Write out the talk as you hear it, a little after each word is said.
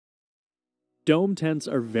Dome tents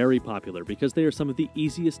are very popular because they are some of the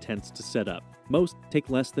easiest tents to set up. Most take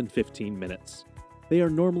less than 15 minutes. They are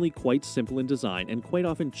normally quite simple in design and quite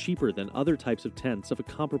often cheaper than other types of tents of a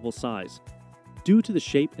comparable size. Due to the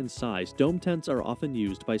shape and size, dome tents are often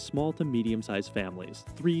used by small to medium-sized families,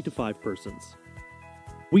 3 to 5 persons.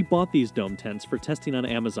 We bought these dome tents for testing on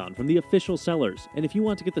Amazon from the official sellers, and if you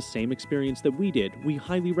want to get the same experience that we did, we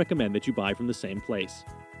highly recommend that you buy from the same place.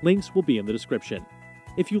 Links will be in the description.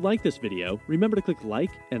 If you like this video, remember to click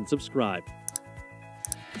like and subscribe.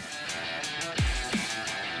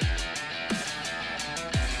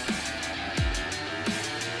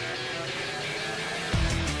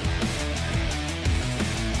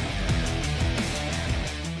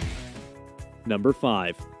 Number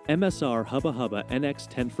 5. MSR Hubba Hubba NX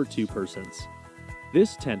Tent for 2 persons.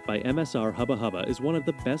 This tent by MSR Hubba Hubba is one of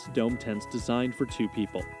the best dome tents designed for 2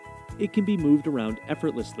 people. It can be moved around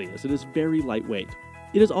effortlessly as it is very lightweight.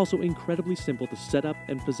 It is also incredibly simple to set up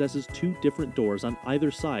and possesses 2 different doors on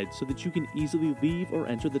either side so that you can easily leave or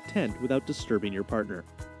enter the tent without disturbing your partner.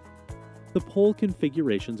 The pole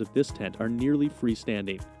configurations of this tent are nearly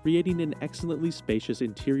freestanding, creating an excellently spacious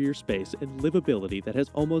interior space and livability that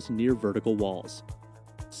has almost near vertical walls.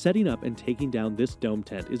 Setting up and taking down this dome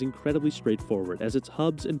tent is incredibly straightforward as its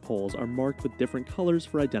hubs and poles are marked with different colors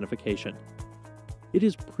for identification. It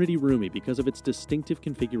is pretty roomy because of its distinctive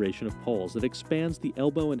configuration of poles that expands the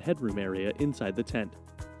elbow and headroom area inside the tent.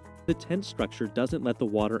 The tent structure doesn't let the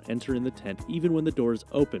water enter in the tent even when the doors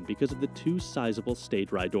open because of the 2 sizable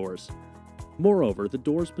stay-dry doors. Moreover, the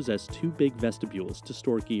doors possess 2 big vestibules to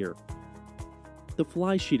store gear. The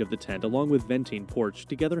fly sheet of the tent along with venting porch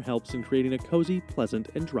together helps in creating a cozy, pleasant,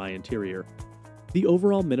 and dry interior. The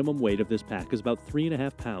overall minimum weight of this pack is about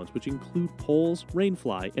 3.5 pounds, which include poles,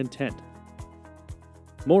 rainfly, and tent.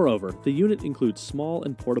 Moreover, the unit includes small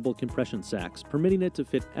and portable compression sacks, permitting it to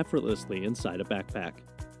fit effortlessly inside a backpack.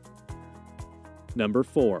 Number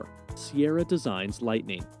 4. Sierra Designs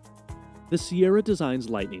Lightning. The Sierra Designs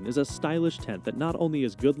Lightning is a stylish tent that not only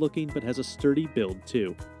is good-looking but has a sturdy build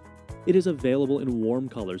too. It is available in warm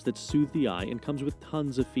colors that soothe the eye and comes with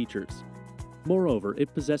tons of features. Moreover,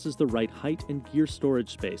 it possesses the right height and gear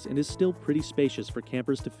storage space and is still pretty spacious for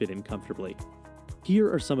campers to fit in comfortably.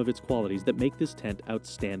 Here are some of its qualities that make this tent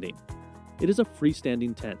outstanding. It is a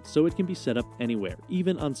freestanding tent, so it can be set up anywhere,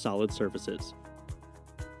 even on solid surfaces.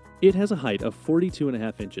 It has a height of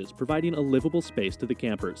 42.5 inches, providing a livable space to the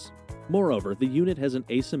campers. Moreover, the unit has an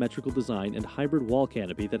asymmetrical design and hybrid wall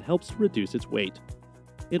canopy that helps to reduce its weight.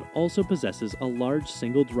 It also possesses a large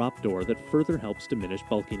single drop door that further helps diminish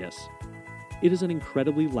bulkiness. It is an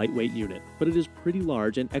incredibly lightweight unit, but it is pretty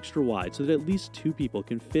large and extra wide so that at least 2 people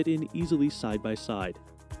can fit in easily side by side.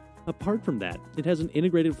 Apart from that, it has an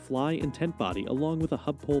integrated fly and tent body along with a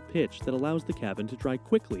hub pole pitch that allows the cabin to dry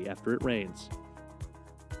quickly after it rains.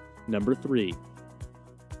 Number 3.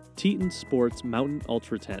 Teton Sports Mountain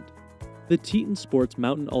Ultra Tent. The Teton Sports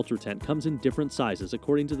Mountain Ultra Tent comes in different sizes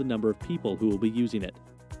according to the number of people who will be using it.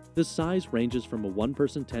 The size ranges from a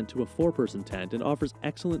 1-person tent to a 4-person tent and offers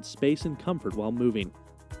excellent space and comfort while moving.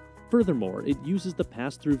 Furthermore, it uses the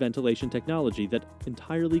pass-through ventilation technology that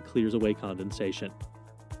entirely clears away condensation.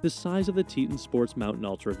 The size of the Teton Sports Mountain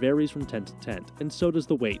Ultra varies from tent to tent, and so does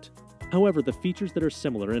the weight. However, the features that are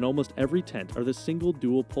similar in almost every tent are the single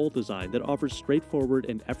dual pole design that offers straightforward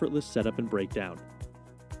and effortless setup and breakdown.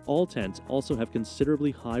 All tents also have considerably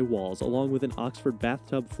high walls along with an Oxford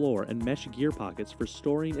bathtub floor and mesh gear pockets for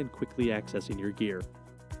storing and quickly accessing your gear.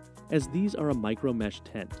 As these are a micro mesh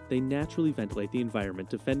tent, they naturally ventilate the environment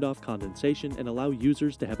to fend off condensation and allow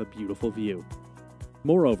users to have a beautiful view.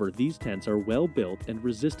 Moreover, these tents are well built and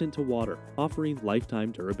resistant to water, offering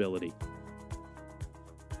lifetime durability.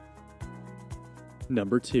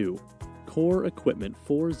 Number 2. Core Equipment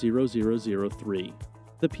 40003.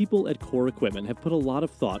 The people at Core Equipment have put a lot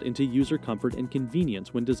of thought into user comfort and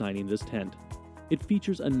convenience when designing this tent. It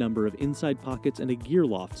features a number of inside pockets and a gear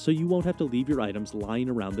loft so you won't have to leave your items lying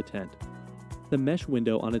around the tent. The mesh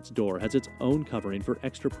window on its door has its own covering for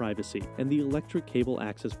extra privacy, and the electric cable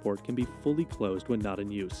access port can be fully closed when not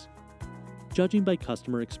in use. Judging by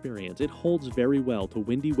customer experience, it holds very well to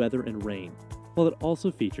windy weather and rain, while it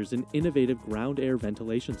also features an innovative ground air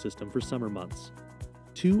ventilation system for summer months.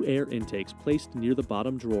 2 air intakes placed near the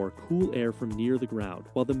bottom drawer cool air from near the ground,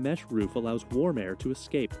 while the mesh roof allows warm air to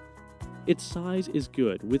escape. Its size is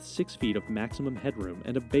good, with 6 feet of maximum headroom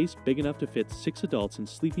and a base big enough to fit 6 adults in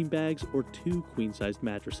sleeping bags or 2 queen-sized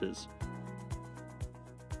mattresses.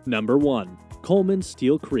 Number 1. Coleman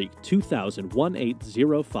Steel Creek 2000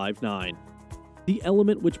 18059. The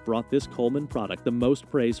element which brought this Coleman product the most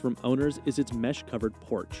praise from owners is its mesh-covered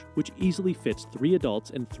porch, which easily fits 3 adults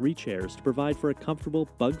and 3 chairs to provide for a comfortable,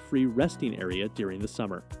 bug-free resting area during the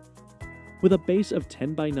summer. With a base of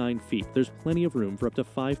 10 by 9 feet, there's plenty of room for up to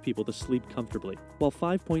 5 people to sleep comfortably, while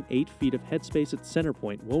 5.8 feet of headspace at center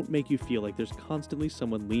point won't make you feel like there's constantly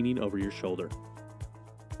someone leaning over your shoulder.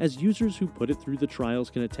 As users who put it through the trials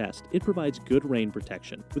can attest, it provides good rain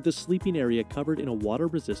protection, with the sleeping area covered in a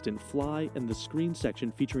water-resistant fly and the screen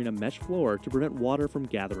section featuring a mesh floor to prevent water from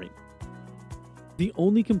gathering. The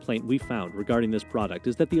only complaint we found regarding this product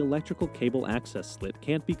is that the electrical cable access slit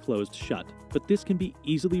can't be closed shut, but this can be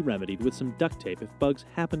easily remedied with some duct tape if bugs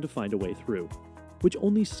happen to find a way through, which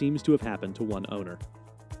only seems to have happened to one owner.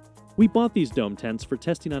 We bought these dome tents for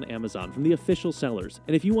testing on Amazon from the official sellers,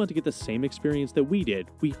 and if you want to get the same experience that we did,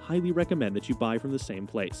 we highly recommend that you buy from the same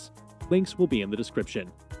place. Links will be in the description.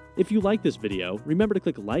 If you like this video, remember to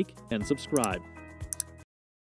click like and subscribe.